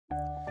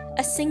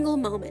A single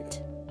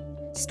moment.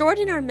 Stored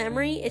in our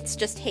memory, it's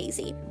just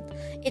hazy.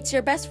 It's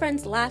your best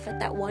friend's laugh at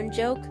that one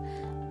joke,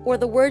 or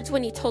the words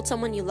when you told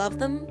someone you love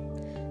them.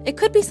 It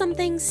could be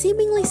something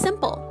seemingly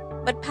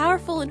simple, but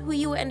powerful in who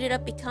you ended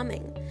up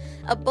becoming.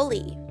 A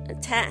bully, a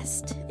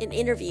test, an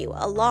interview,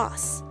 a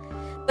loss.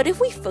 But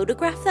if we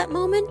photograph that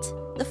moment,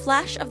 the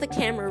flash of the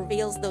camera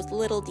reveals those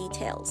little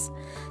details.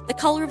 The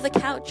color of the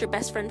couch your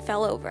best friend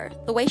fell over,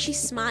 the way she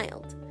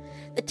smiled.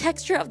 The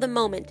texture of the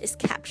moment is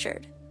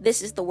captured.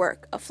 This is the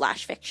work of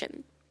flash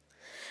fiction.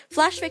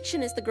 Flash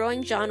fiction is the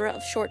growing genre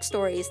of short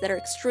stories that are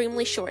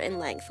extremely short in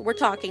length. We're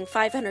talking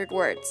 500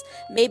 words,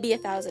 maybe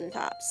 1,000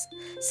 tops.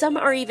 Some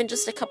are even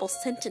just a couple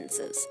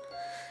sentences.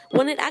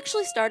 When it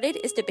actually started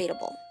is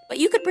debatable, but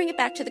you could bring it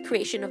back to the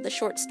creation of the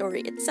short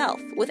story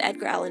itself with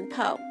Edgar Allan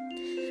Poe.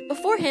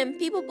 Before him,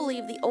 people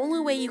believed the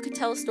only way you could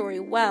tell a story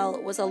well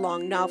was a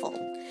long novel.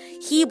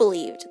 He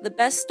believed the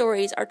best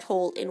stories are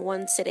told in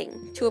one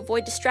sitting, to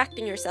avoid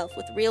distracting yourself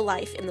with real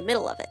life in the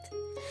middle of it.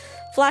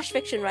 Flash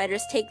fiction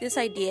writers take this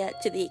idea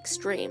to the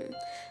extreme.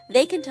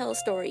 They can tell a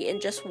story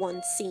in just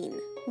one scene,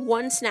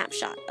 one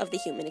snapshot of the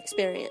human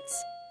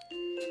experience.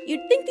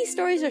 You'd think these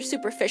stories are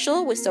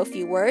superficial with so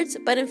few words,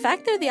 but in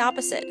fact they're the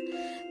opposite.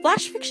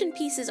 Flash fiction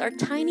pieces are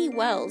tiny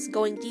wells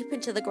going deep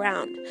into the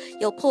ground.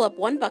 You'll pull up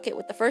one bucket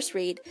with the first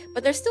read,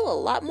 but there's still a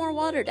lot more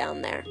water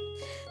down there.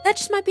 That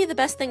just might be the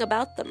best thing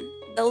about them.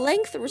 The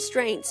length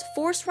restraints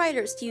force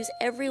writers to use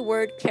every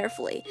word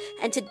carefully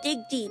and to dig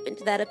deep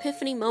into that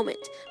epiphany moment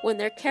when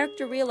their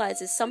character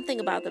realizes something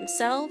about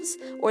themselves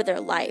or their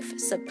life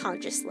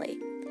subconsciously.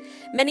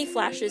 Many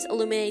flashes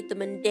illuminate the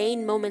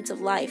mundane moments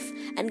of life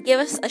and give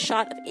us a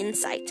shot of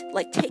insight,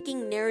 like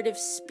taking narrative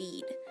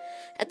speed.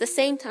 At the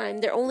same time,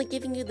 they're only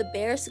giving you the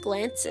barest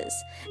glances,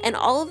 and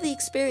all of the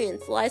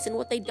experience lies in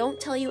what they don't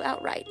tell you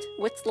outright,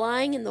 what's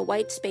lying in the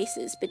white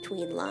spaces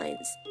between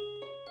lines.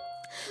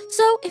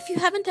 So, if you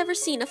haven't ever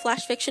seen a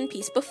flash fiction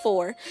piece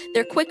before,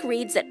 they're quick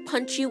reads that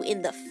punch you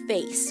in the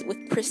face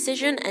with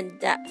precision and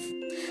depth.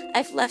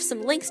 I've left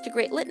some links to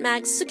great lit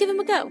mags, so give them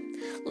a go.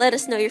 Let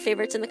us know your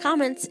favorites in the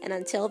comments, and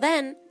until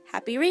then,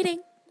 happy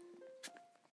reading!